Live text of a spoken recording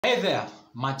Hey there,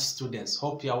 Match students.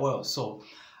 Hope you are well. So,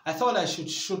 I thought I should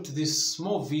shoot this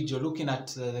small video looking at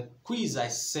the quiz I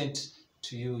sent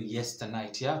to you yesterday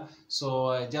night. Yeah.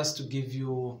 So, just to give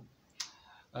you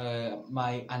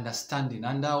my understanding,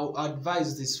 and I'll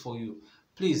advise this for you.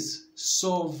 Please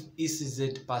solve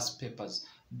ECZ past papers.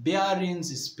 Bearings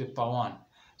is paper 1.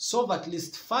 Solve at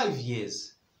least 5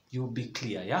 years. You'll be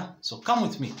clear. Yeah. So, come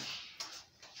with me.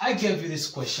 I gave you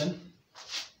this question.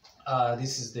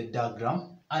 This is the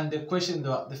diagram, and the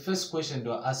first question they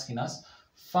were asking us,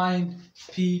 find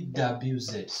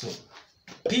PWZ. So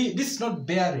P, this is not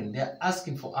bearing, they're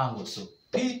asking for angle. So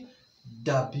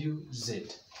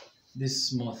PWZ, this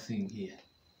small thing here,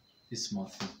 this small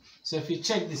thing. So if you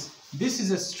check this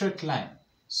is a straight line.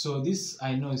 So this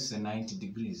I know is a 90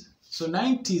 degrees. So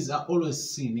 90s are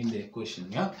always seen in the equation.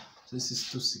 Yeah. So this is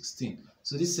 216.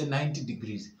 So this is a 90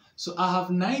 degrees. So I have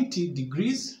 90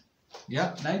 degrees.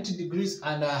 Yeah, 90 degrees,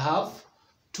 and I have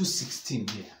 216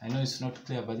 here. I know it's not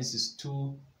clear, but this is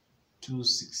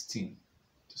 216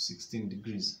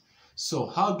 degrees. So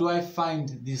how do I find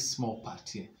this small part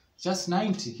here? Just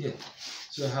 90 here.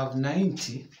 So I have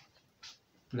 90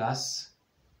 plus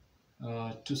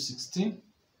 216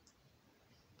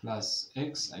 plus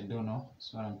x, I don't know,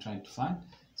 that's what I'm trying to find.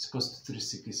 It's equals to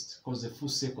 360, because the full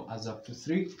circle adds up to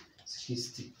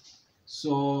 360.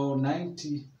 So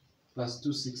 90 plus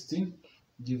 216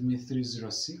 give me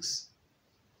 306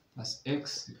 plus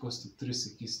x equals to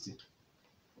 360.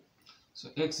 So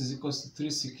x is equals to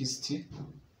 360.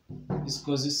 This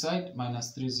goes this side,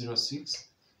 minus 306.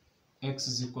 X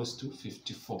is equals to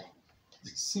 54.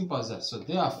 It's simple as that. So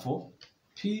therefore,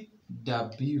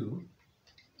 PWZ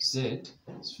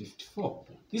is 54.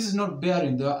 This is not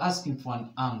bearing. They are asking for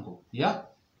an angle. Yeah?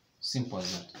 Simple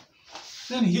as that.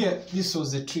 Then here, this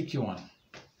was the tricky one.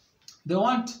 They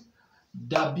want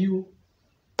WPZ.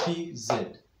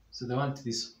 So they want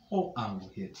this whole angle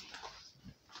here.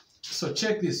 So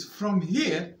check this. From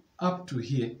here up to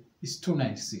here is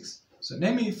 296. So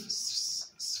let me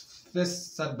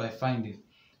first start by finding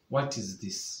what is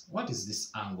this. What is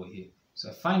this angle here? So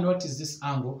I find what is this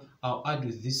angle. I'll add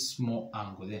with this small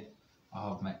angle there.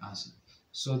 I'll have my answer.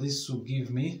 So this will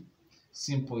give me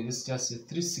simple. It's just a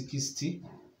 360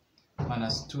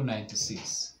 minus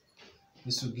 296.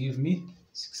 This will give me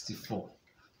 64.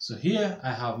 So here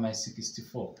I have my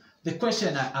 64. The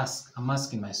question I'm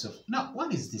asking myself, now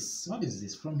what is this? What is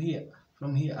this from here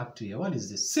up to here? What is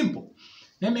this? Simple.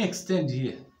 Let me extend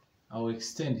here. I will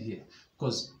extend here,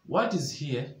 because what is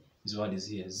here is what is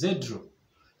here. Z row.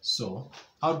 So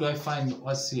how do I find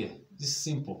what's here? This is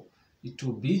simple. It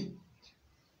will be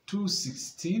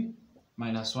 216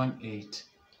 minus 18,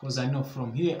 because I know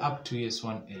from here up to here is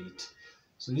 18.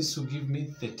 So this will give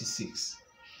me 36.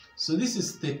 So this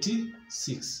is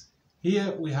 36.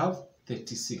 Here we have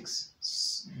 36.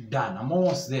 Done. I'm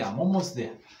almost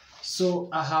there. So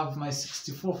I have my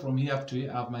 64 from here up to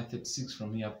here. I have my 36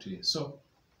 from here up to here. So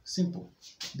simple.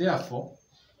 Therefore,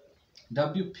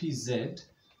 WPZ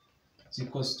is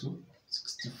equals to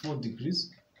 64 degrees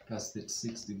plus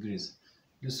 36 degrees.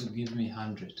 This will give me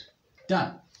 100.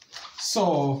 Done.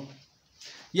 So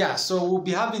yeah, so we'll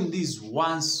be having these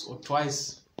once or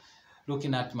twice,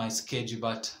 looking at my schedule,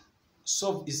 but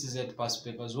solve ECZ past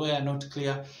papers. Where you're not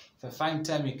clear, if I find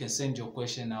time, you can send your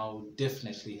question. I'll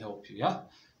definitely help you. Yeah.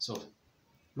 So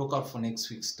look out for next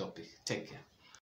week's topic. Take care.